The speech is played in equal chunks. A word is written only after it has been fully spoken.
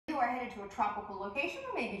headed to a tropical location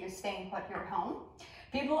or maybe just staying put here at home.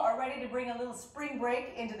 People are ready to bring a little spring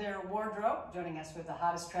break into their wardrobe. Joining us with the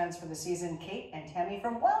hottest trends for the season, Kate and Tammy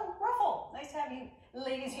from Well Ruffle. Nice to have you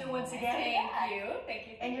ladies here once again. Thank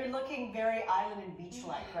you. And you're looking very island and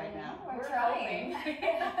beach-like right now. We're trying.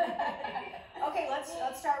 Okay,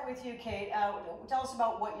 let's start with you, Kate. Tell us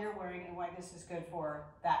about what you're wearing and why this is good for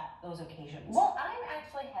those occasions. Well, I'm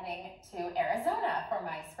actually heading to Arizona for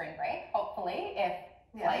my spring break, hopefully, if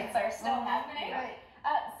flights are still happening. Right.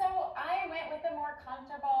 So I went with the more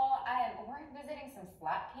comfortable. We're visiting some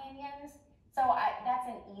slot canyons, so that's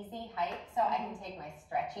an easy hike. So I can take my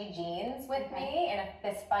stretchy jeans with me in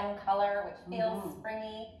this fun color, which feels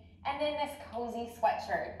springy, and then this cozy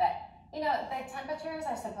sweatshirt that, you know, the temperatures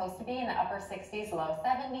are supposed to be in the upper 60s, low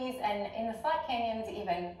 70s, and in the slot canyons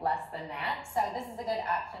even less than that. So this is a good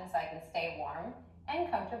option so I can stay warm and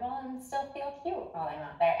comfortable and still feel cute while I'm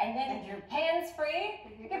out there. And then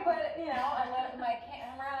hands-free, you can put, you know, my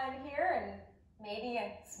camera in here and maybe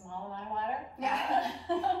a small amount of water. Yeah.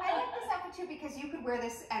 I like this outfit too because you could wear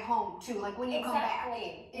this at home too, like when you come back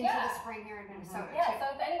into the spring here in Minnesota. Yeah,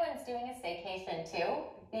 so if anyone's doing a staycation too,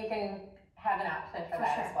 you can have an option for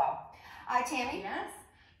that as well. Tammy? Yes.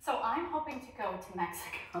 So I'm hoping to go to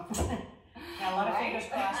Mexico. Yeah, a lot of fingers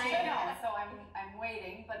crossed. I know, so I'm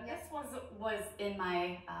waiting, but this was in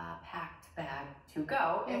my packed bag to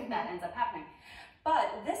go if that ends up happening.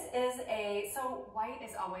 But this is so white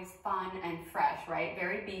is always fun and fresh, right?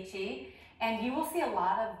 Very beachy. And you will see a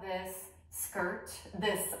lot of this skirt,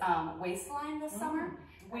 this waistline this summer.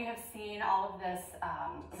 We have seen all of this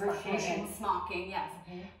ruching, smocking, yes.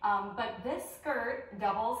 But this skirt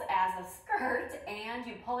doubles as a skirt and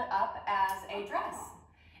you pull it up as a dress.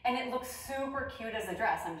 And it looks super cute as a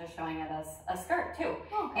dress. I'm just showing it as a skirt too.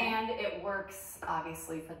 And it works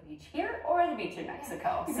obviously for the beach here or the beach in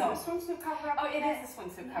Mexico. Is it a swimsuit cover up? Oh, it is a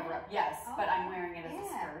swimsuit cover up, yes. But I'm wearing it as a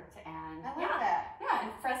skirt. And I like that. Yeah,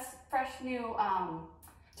 and fresh new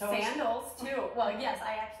sandals too. Well, yes,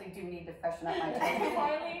 I actually do need to freshen up my toes before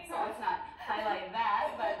I leave, so let's not highlight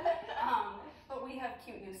that. But we have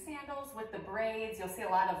cute new sandals with the braids. You'll see a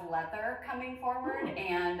lot of leather coming forward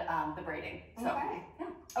and the braiding. So,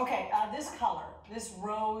 Okay, this color, this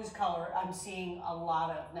rose color, I'm seeing a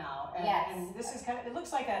lot of now. And, and this is it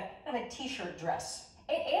looks like a t-shirt dress.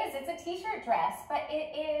 It is. It's a t-shirt dress, but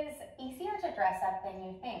it is easier to dress up than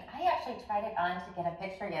you think. I actually tried it on to get a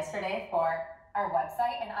picture yesterday for our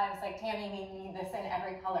website, and I was like, Tammy, we need this in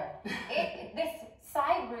every color. This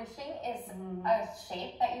side ruching is a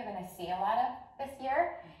shape that you're going to see a lot of this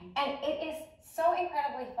year, and it is so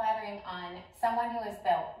incredibly flattering on someone who is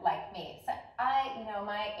built like me. So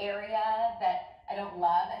my area that I don't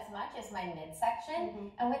love as much is my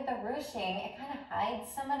midsection, and with the ruching, it kind of hides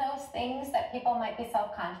some of those things that people might be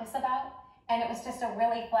self-conscious about, and it was just a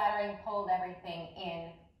really flattering, pulled everything in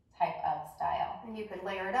type of style. And you could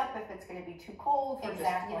layer it up if it's going to be too cold for just,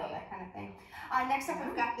 that kind of thing. Next up,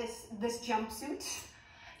 we've got this jumpsuit.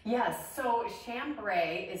 Yes, so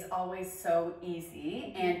chambray is always so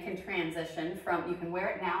easy and can transition from, you can wear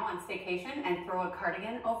it now on staycation and throw a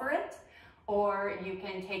cardigan over it, or you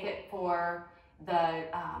can take it for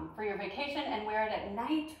your vacation and wear it at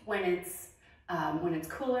night when it's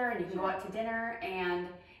cooler and you can go out to dinner. And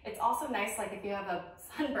it's also nice, like if you have a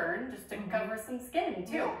sunburn, just to cover some skin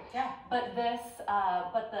too. Yeah. But the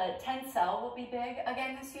tencel will be big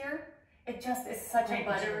again this year. It just is such a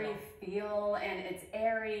buttery feel, and it's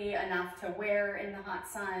airy enough to wear in the hot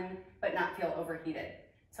sun, but not feel overheated.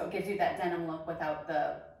 So it gives you that denim look without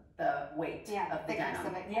the weight of the denim.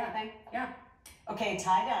 Of it, yeah. Okay,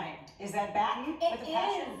 tie-dye. Is that back? It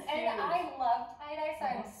is, and I love tie-dye, so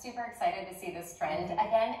I'm super excited to see this trend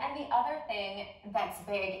again. And the other thing that's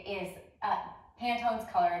big is Pantone's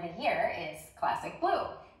color of the year is classic blue.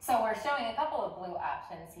 So we're showing a couple of blue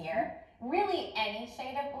options here. Really, any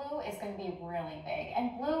shade of blue is going to be really big,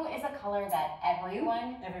 and blue is a color that everybody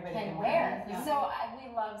can wear. So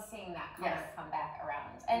we love seeing that color come back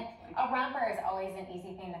around. And a romper is always an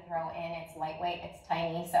easy thing to throw in. It's lightweight, it's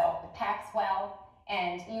tiny, so it packs well.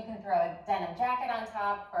 And you can throw a denim jacket on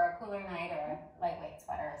top for a cooler night or a lightweight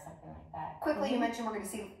sweater or something like that. Quickly, you mentioned we're going to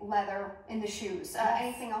see leather in the shoes.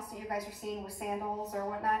 Anything else that you guys are seeing with sandals or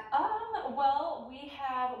whatnot?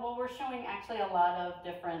 We're showing actually a lot of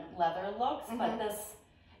different leather looks, but the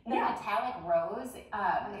metallic rose is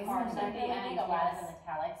particularly a lot of the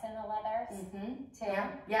metallics in the leathers too.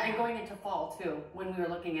 Yeah, and going into fall too. When we were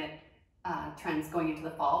looking at trends going into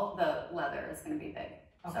the fall, the leather is going to be big.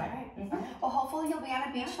 Okay. Well, hopefully you'll be on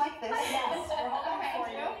a beach like this. Yes, we're hoping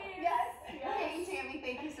for you. Yes. Okay, Tammy,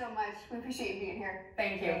 thank you so much. We appreciate you being here.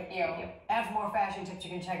 Thank you. Thank you. And for more fashion tips,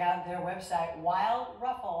 you can check out their website, Wild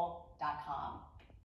Ruffle.